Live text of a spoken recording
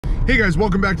Hey guys,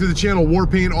 welcome back to the channel,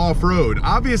 Warpaint Off-Road.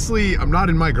 Obviously, I'm not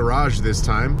in my garage this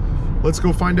time. Let's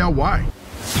go find out why.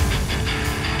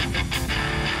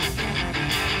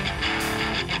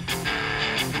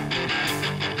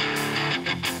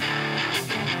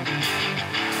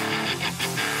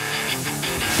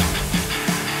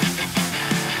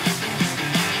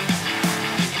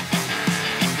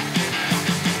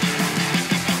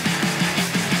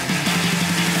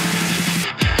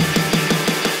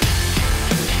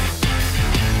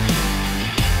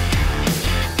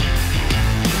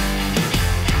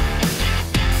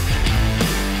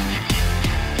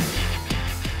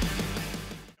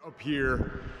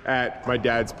 Here at my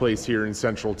dad's place here in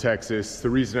Central Texas. The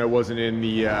reason I wasn't in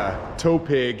the tow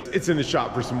pig, it's in the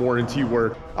shop for some warranty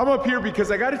work. I'm up here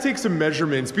because I got to take some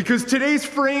measurements because today's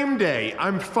frame day.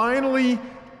 I'm finally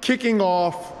kicking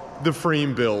off the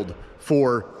frame build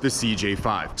for the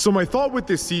CJ5. So my thought with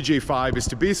this CJ5 is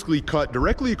to basically cut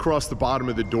directly across the bottom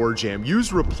of the door jamb,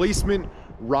 use replacement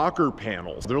rocker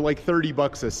panels. They're like 30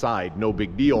 bucks a side, no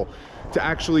big deal, to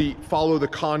actually follow the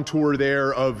contour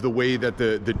there of the way that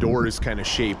the door is kind of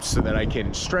shaped so that I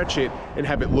can stretch it and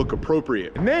have it look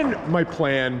appropriate. And then my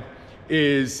plan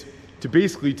is to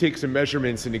basically take some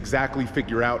measurements and exactly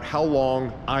figure out how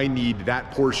long I need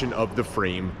that portion of the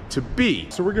frame to be.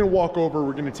 So we're gonna walk over,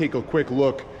 we're gonna take a quick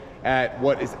look at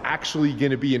what is actually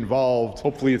gonna be involved.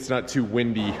 Hopefully it's not too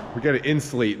windy. We gotta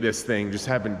insulate this thing, just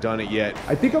haven't done it yet.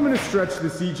 I think I'm gonna stretch the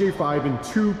CJ5 in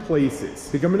 2 places.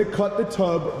 I think I'm gonna cut the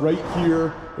tub right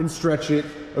here and stretch it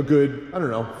a good, I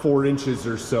don't know, 4 inches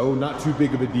or so. Not too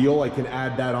big of a deal. I can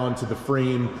add that onto the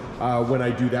frame when I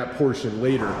do that portion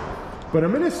later. But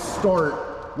I'm gonna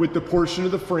start with the portion of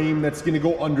the frame that's gonna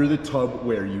go under the tub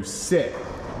where you sit.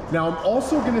 Now I'm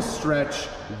also gonna stretch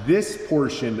this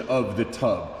portion of the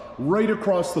tub right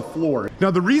across the floor.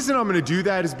 Now the reason I'm gonna do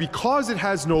that is because it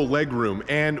has no leg room,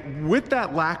 and with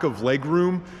that lack of leg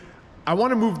room, I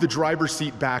wanna move the driver's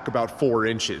seat back about 4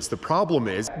 inches. The problem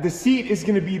is, the seat is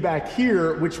gonna be back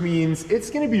here, which means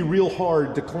it's gonna be real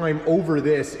hard to climb over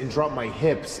this and drop my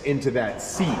hips into that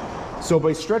seat. So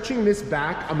by stretching this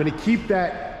back, I'm gonna keep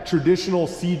that traditional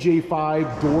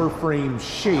CJ5 door frame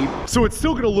shape. So it's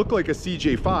still gonna look like a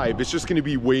CJ5, it's just gonna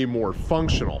be way more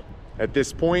functional. At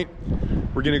this point,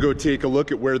 we're gonna go take a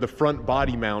look at where the front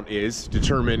body mount is,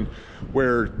 determine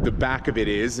where the back of it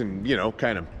is, and, you know,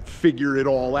 kind of figure it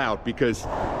all out. Because,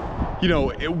 you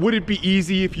know, would it be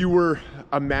easy if you were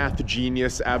a math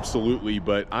genius? Absolutely,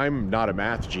 but I'm not a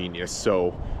math genius,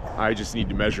 so I just need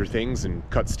to measure things and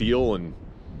cut steel and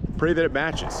pray that it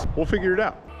matches. We'll figure it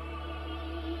out.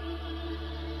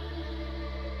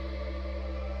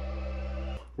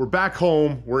 We're back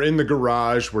home, we're in the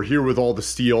garage, we're here with all the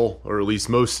steel, or at least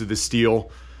most of the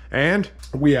steel, and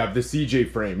we have the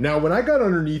CJ frame. Now, when I got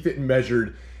underneath it and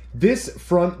measured, this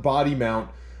front body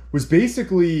mount was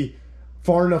basically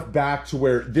far enough back to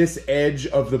where this edge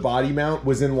of the body mount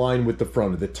was in line with the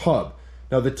front of the tub.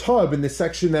 Now, the tub in the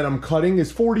section that I'm cutting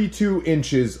is 42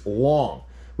 inches long,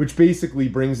 which basically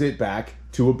brings it back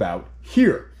to about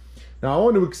here. Now, I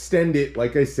want to extend it,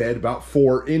 like I said, about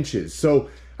 4 inches. So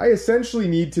I essentially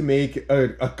need to make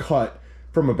a cut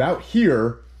from about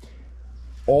here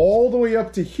all the way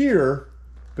up to here,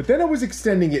 but then I was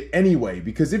extending it anyway,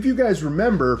 because if you guys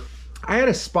remember, I had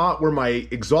a spot where my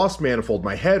exhaust manifold,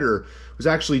 my header, was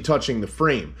actually touching the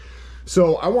frame.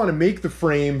 So I want to make the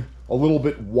frame a little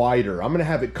bit wider. I'm going to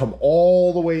have it come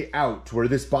all the way out to where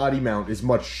this body mount is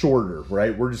much shorter,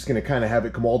 right? We're just going to kind of have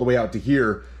it come all the way out to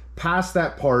here, past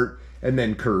that part, and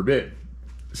then curve in.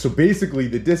 So basically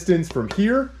the distance from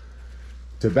here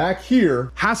to back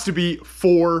here has to be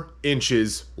 4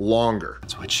 inches longer.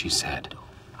 That's what she said.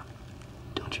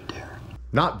 Don't you dare.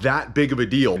 Not that big of a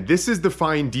deal. This is the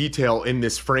fine detail in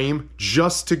this frame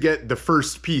just to get the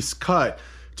first piece cut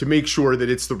to make sure that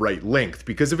it's the right length.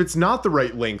 Because if it's not the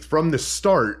right length from the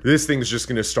start, this thing's just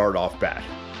gonna start off bad.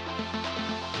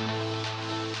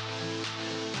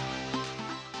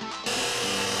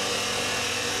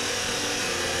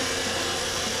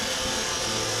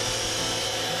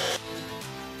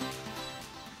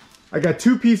 I got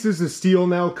 2 pieces of steel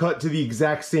now cut to the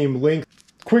exact same length.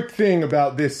 Quick thing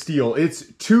about this steel, it's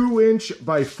 2-inch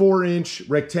by 4-inch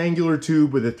rectangular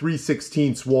tube with a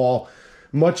 3/16 wall,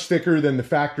 much thicker than the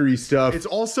factory stuff. It's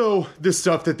also the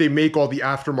stuff that they make all the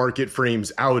aftermarket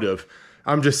frames out of.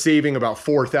 I'm just saving about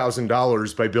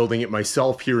 $4,000 by building it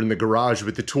myself here in the garage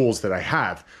with the tools that I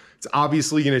have. It's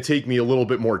obviously gonna take me a little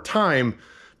bit more time,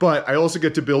 but I also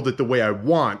get to build it the way I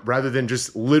want rather than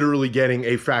just literally getting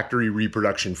a factory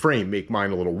reproduction frame. Make mine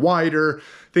a little wider,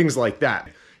 things like that.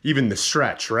 even the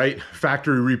stretch, right?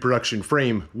 Factory reproduction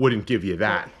frame wouldn't give you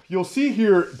that. You'll see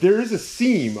here, there is a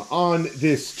seam on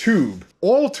this tube.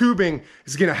 All tubing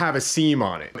is gonna have a seam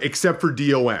on it, except for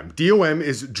DOM. DOM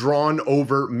is drawn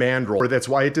over mandrel. That's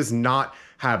why it does not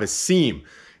have a seam.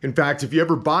 In fact, if you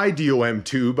ever buy DOM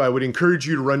tube, I would encourage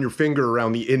you to run your finger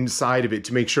around the inside of it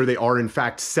to make sure they are in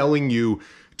fact selling you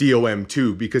DOM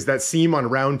tube, because that seam on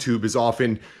round tube is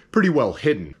often pretty well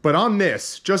hidden. But on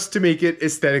this, just to make it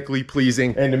aesthetically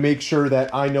pleasing and to make sure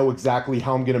that I know exactly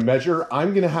how I'm gonna measure,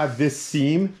 I'm gonna have this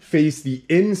seam face the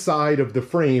inside of the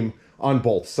frame on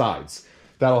both sides.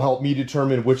 That'll help me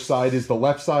determine which side is the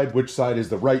left side, which side is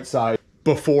the right side,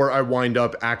 before I wind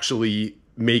up actually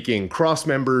making cross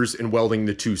members and welding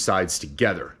the two sides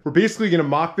together. We're basically gonna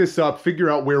mock this up, figure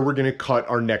out where we're gonna cut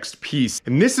our next piece.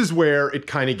 And this is where it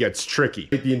kind of gets tricky.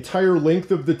 The entire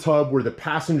length of the tub where the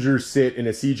passengers sit in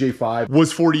a CJ5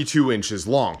 was 42 inches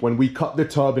long. When we cut the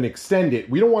tub and extend it,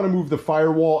 we don't wanna move the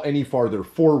firewall any farther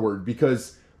forward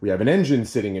because we have an engine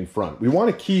sitting in front. We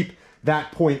wanna keep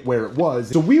that point where it was.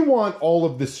 So we want all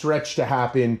of the stretch to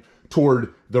happen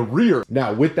toward the rear.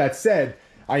 Now, with that said,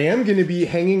 I am going to be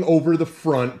hanging over the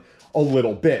front a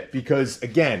little bit because,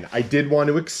 again, I did want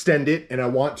to extend it and I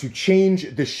want to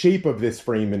change the shape of this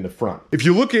frame in the front. If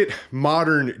you look at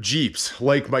modern Jeeps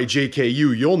like my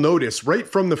JKU, you'll notice right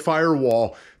from the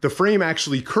firewall, the frame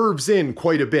actually curves in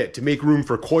quite a bit to make room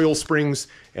for coil springs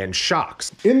and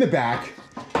shocks. In the back,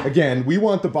 again, we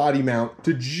want the body mount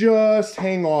to just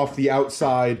hang off the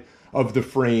outside of the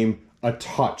frame a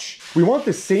touch. We want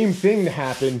the same thing to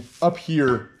happen up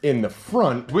here in the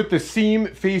front with the seam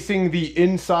facing the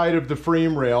inside of the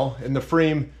frame rail and the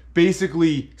frame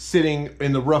basically sitting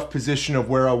in the rough position of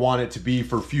where I want it to be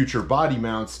for future body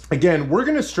mounts. Again, we're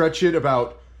gonna stretch it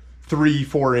about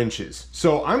 3-4 inches.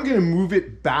 So I'm gonna move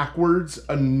it backwards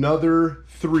another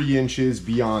 3 inches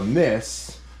beyond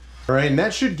this. All right, and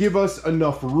that should give us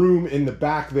enough room in the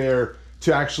back there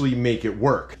to actually make it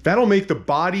work. That'll make the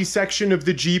body section of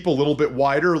the Jeep a little bit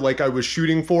wider like I was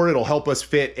shooting for. It'll help us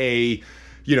fit a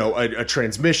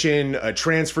transmission, a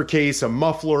transfer case, a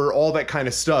muffler, all that kind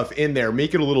of stuff in there,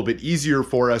 make it a little bit easier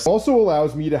for us. Also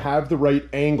allows me to have the right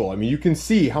angle. I mean, you can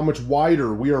see how much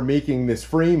wider we are making this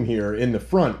frame here in the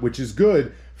front, which is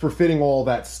good for fitting all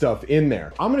that stuff in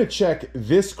there. I'm gonna check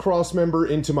this cross member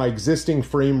into my existing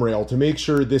frame rail to make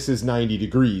sure this is 90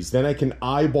 degrees. Then I can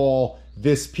eyeball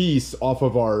this piece off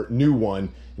of our new one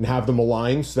and have them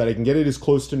aligned so that I can get it as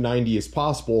close to 90 as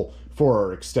possible for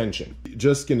our extension.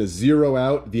 Just gonna zero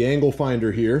out the angle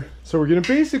finder here. So we're gonna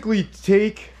basically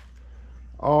take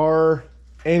our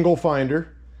angle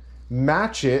finder,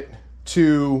 match it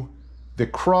to the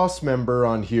cross member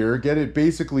on here, get it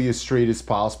basically as straight as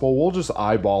possible. We'll just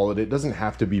eyeball it. It doesn't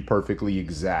have to be perfectly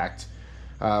exact.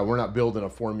 We're not building a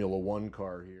Formula One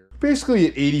car here. Basically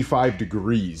at 85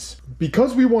 degrees.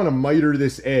 Because we want to miter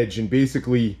this edge and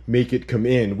basically make it come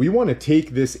in, we want to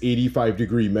take this 85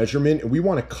 degree measurement and we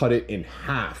want to cut it in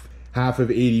half. Half of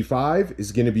 85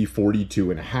 is going to be 42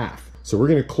 and a half. So we're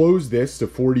going to close this to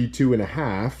 42 and a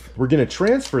half. We're going to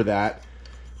transfer that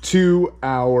to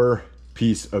our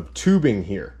piece of tubing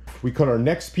here. We cut our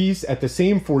next piece at the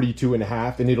same 42 and a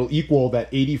half and it'll equal that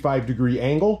 85 degree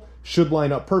angle, should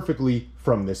line up perfectly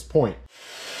from this point.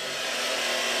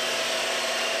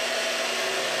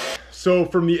 So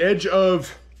from the edge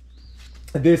of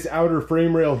this outer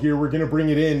frame rail here, we're gonna bring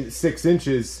it in 6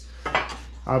 inches.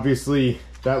 Obviously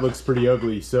that looks pretty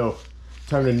ugly, so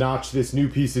time to notch this new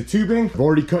piece of tubing. I've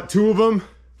already cut 2 of them.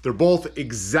 They're both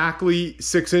exactly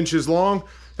 6 inches long.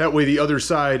 That way the other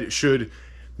side should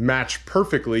match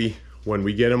perfectly when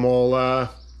we get them all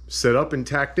set up and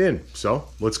tacked in. So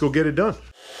let's go get it done.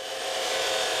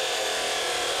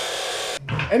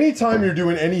 Anytime you're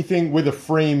doing anything with a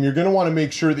frame, you're gonna wanna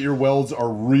make sure that your welds are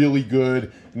really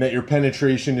good and that your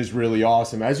penetration is really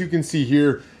awesome. As you can see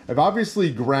here, I've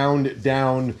obviously ground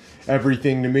down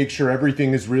everything to make sure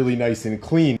everything is really nice and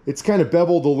clean. It's kind of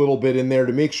beveled a little bit in there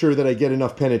to make sure that I get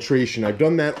enough penetration. I've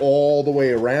done that all the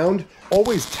way around.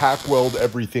 Always tack weld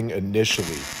everything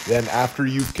initially. Then after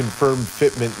you've confirmed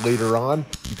fitment later on,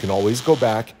 you can always go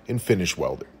back and finish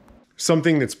welding.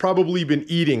 Something that's probably been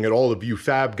eating at all of you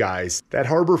fab guys. That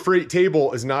Harbor Freight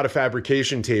table is not a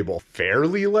fabrication table.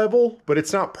 Fairly level, but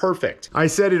it's not perfect. I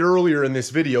said it earlier in this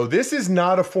video, this is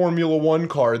not a Formula One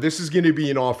car. This is gonna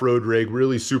be an off-road rig,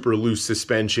 really super loose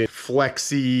suspension,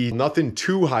 flexy, nothing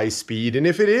too high speed. And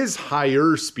if it is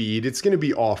higher speed, it's gonna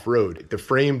be off-road. The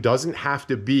frame doesn't have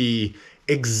to be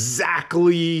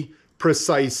exactly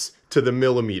precise to the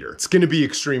millimeter. It's gonna be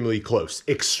extremely close,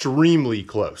 extremely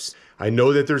close. I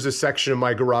know that there's a section of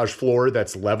my garage floor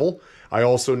that's level. I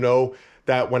also know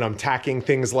that when I'm tacking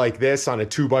things like this on a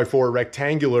 2x4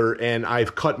 rectangular and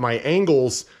I've cut my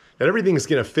angles, that everything's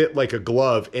gonna fit like a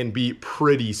glove and be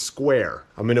pretty square.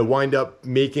 I'm gonna wind up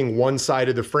making one side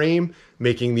of the frame,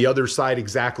 making the other side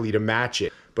exactly to match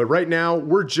it. But right now,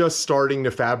 we're just starting to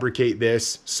fabricate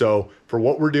this. So for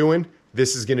what we're doing,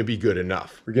 this is gonna be good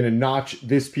enough. We're gonna notch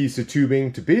this piece of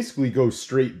tubing to basically go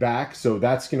straight back. So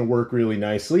that's gonna work really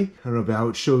nicely. I don't know about how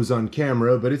it shows on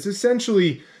camera, but it's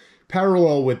essentially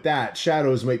parallel with that.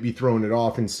 Shadows might be throwing it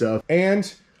off and stuff.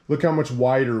 And look how much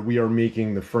wider we are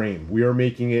making the frame. We are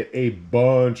making it a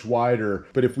bunch wider.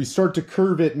 But if we start to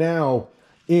curve it now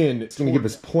in, it's gonna give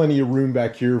us plenty of room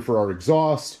back here for our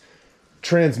exhaust,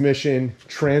 transmission,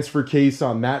 transfer case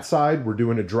on that side. We're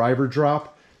doing a driver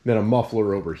drop, then a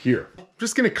muffler over here. I'm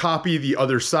just gonna copy the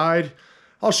other side.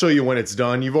 I'll show you when it's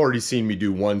done. You've already seen me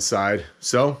do one side.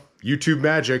 So YouTube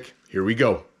magic, here we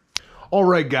go. All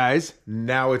right, guys,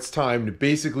 now it's time to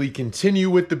basically continue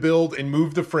with the build and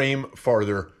move the frame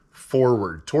farther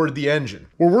forward toward the engine.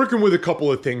 We're working with a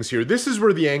couple of things here. This is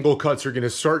where the angle cuts are gonna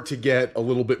start to get a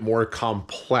little bit more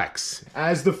complex.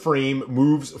 As the frame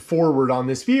moves forward on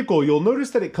this vehicle, you'll notice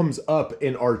that it comes up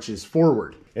and arches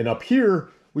forward. And up here,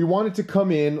 we want it to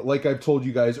come in, like I've told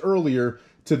you guys earlier,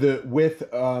 to the width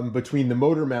between the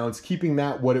motor mounts, keeping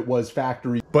that what it was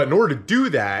factory. But in order to do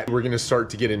that, we're gonna start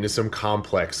to get into some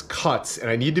complex cuts, and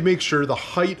I need to make sure the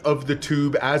height of the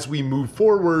tube as we move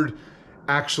forward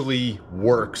actually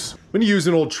works. I'm gonna use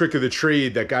an old trick of the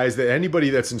trade that anybody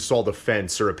that's installed a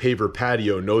fence or a paver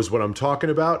patio knows what I'm talking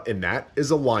about, and that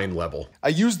is a line level. I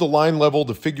used the line level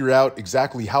to figure out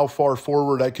exactly how far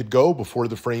forward I could go before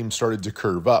the frame started to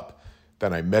curve up.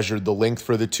 Then I measured the length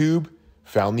for the tube,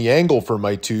 found the angle for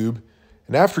my tube,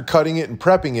 and after cutting it and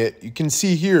prepping it, you can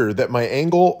see here that my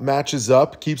angle matches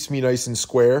up, keeps me nice and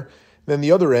square, then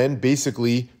the other end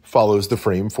basically follows the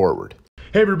frame forward.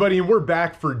 Hey everybody, and we're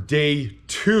back for day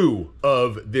 2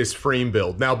 of this frame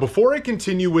build. Now, before I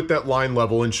continue with that line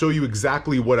level and show you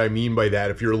exactly what I mean by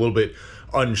that, if you're a little bit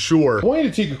unsure, I want you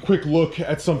to take a quick look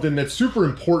at something that's super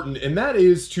important, and that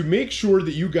is to make sure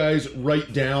that you guys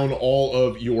write down all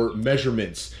of your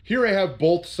measurements. Here I have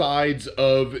both sides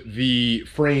of the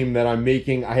frame that I'm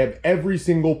making. I have every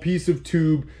single piece of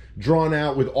tube drawn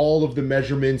out with all of the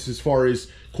measurements as far as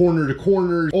corner to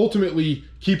corner, ultimately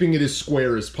keeping it as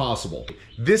square as possible.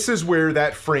 This is where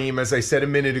that frame, as I said a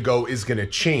minute ago, is gonna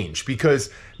change, because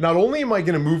not only am I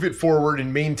gonna move it forward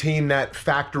and maintain that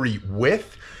factory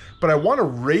width, but I wanna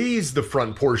raise the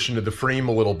front portion of the frame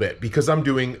a little bit because I'm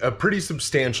doing a pretty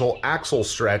substantial axle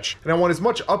stretch and I want as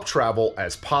much up travel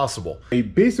as possible. I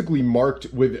basically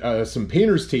marked with some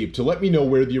painter's tape to let me know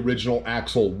where the original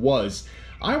axle was.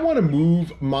 I wanna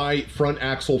move my front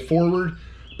axle forward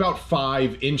about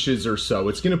 5 inches or so.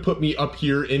 It's gonna put me up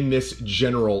here in this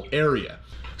general area.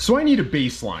 So I need a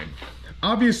baseline.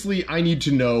 Obviously, I need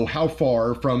to know how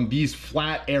far from these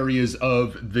flat areas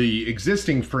of the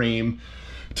existing frame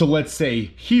to, let's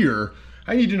say, here.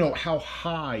 I need to know how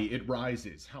high it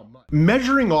rises, how much.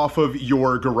 Measuring off of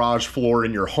your garage floor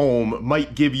in your home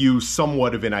might give you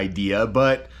somewhat of an idea,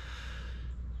 but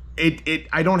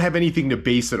I don't have anything to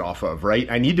base it off of, right?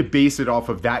 I need to base it off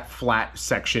of that flat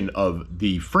section of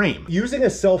the frame. Using a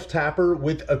self-tapper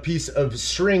with a piece of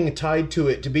string tied to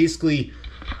it to basically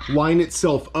line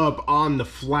itself up on the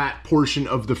flat portion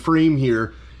of the frame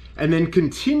here, and then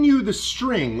continue the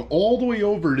string all the way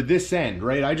over to this end,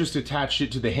 right? I just attached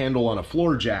it to the handle on a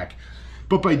floor jack.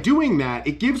 But by doing that,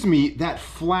 it gives me that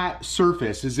flat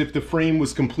surface as if the frame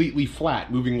was completely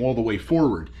flat, moving all the way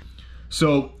forward.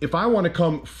 So if I want to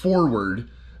come forward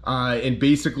and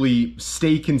basically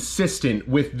stay consistent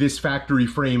with this factory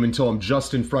frame until I'm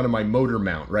just in front of my motor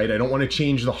mount, right? I don't want to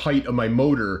change the height of my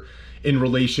motor in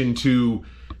relation to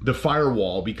the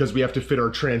firewall because we have to fit our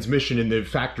transmission in the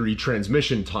factory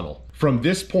transmission tunnel. From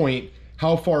this point,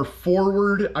 how far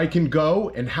forward I can go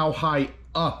and how high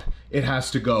up it has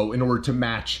to go in order to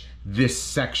match this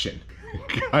section.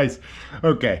 Guys,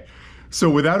 okay. So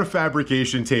without a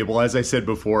fabrication table, as I said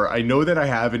before, I know that I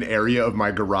have an area of my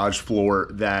garage floor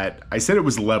that I said it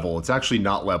was level. It's actually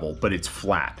not level, but it's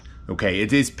flat. Okay,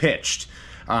 it is pitched,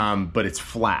 but it's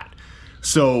flat.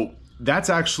 So that's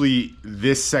actually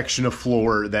this section of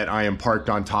floor that I am parked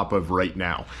on top of right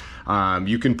now.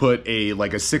 You can put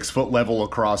like a 6-foot level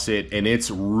across it and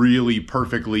it's really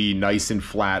perfectly nice and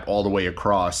flat all the way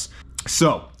across.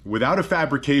 So without a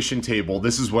fabrication table,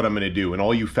 this is what I'm gonna do. And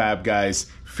all you fab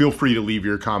guys, feel free to leave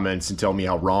your comments and tell me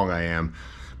how wrong I am,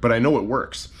 but I know it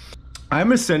works.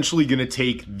 I'm essentially gonna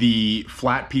take the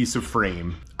flat piece of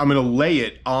frame, I'm gonna lay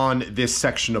it on this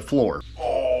section of floor.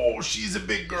 Oh, she's a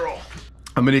big girl.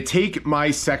 I'm gonna take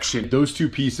my section, those 2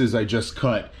 pieces I just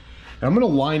cut, And I'm gonna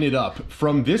line it up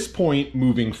from this point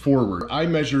moving forward. I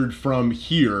measured from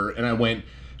here and I went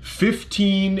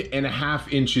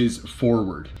 15.5 inches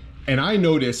forward. And I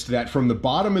noticed that from the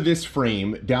bottom of this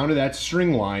frame down to that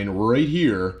string line right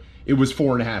here, it was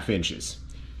 4.5 inches.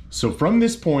 So from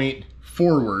this point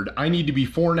forward, I need to be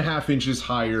 4.5 inches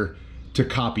higher to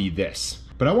copy this.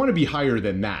 But I wanna be higher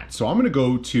than that. So I'm gonna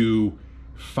go to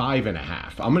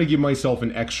 5.5. I'm gonna give myself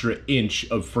an extra inch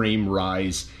of frame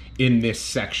rise in this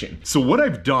section. So what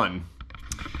I've done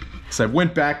is I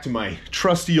went back to my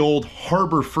trusty old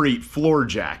Harbor Freight floor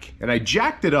jack and I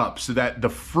jacked it up so that the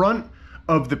front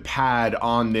of the pad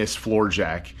on this floor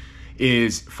jack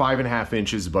is 5.5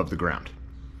 inches above the ground.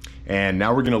 And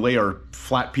now we're gonna lay our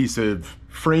flat piece of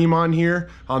frame on here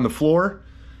on the floor,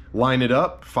 line it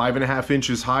up 5.5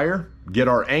 inches higher, get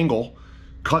our angle,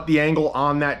 cut the angle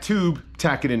on that tube,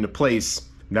 tack it into place.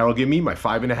 And that'll give me my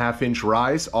 5.5 inch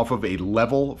rise off of a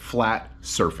level flat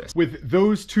surface. With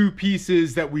those two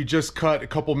pieces that we just cut a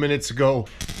couple minutes ago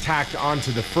tacked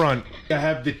onto the front, I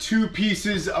have the two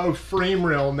pieces of frame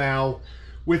rail now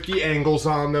with the angles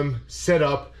on them set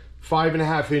up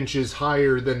 5.5 inches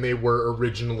higher than they were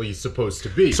originally supposed to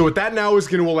be. So what that now is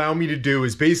going to allow me to do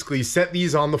is basically set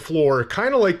these on the floor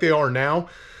kind of like they are now,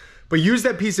 but use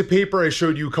that piece of paper I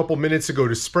showed you a couple minutes ago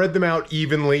to spread them out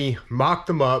evenly, mock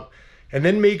them up, and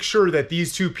then make sure that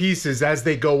these two pieces as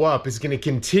they go up is going to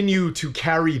continue to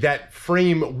carry that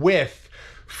frame width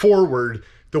forward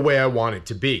the way I want it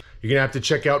to be. You're going to have to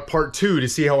check out part 2 to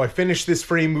see how I finish this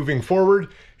frame moving forward,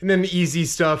 and then the easy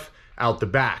stuff out the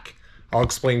back. I'll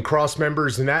explain cross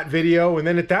members in that video, and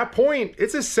then at that point,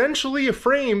 it's essentially a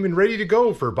frame and ready to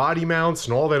go for body mounts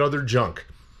and all that other junk.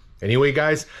 Anyway,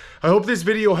 guys, I hope this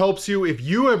video helps you if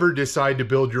you ever decide to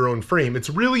build your own frame. It's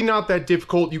really not that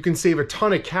difficult. You can save a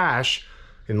ton of cash.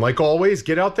 And like always,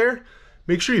 get out there,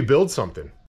 make sure you build something.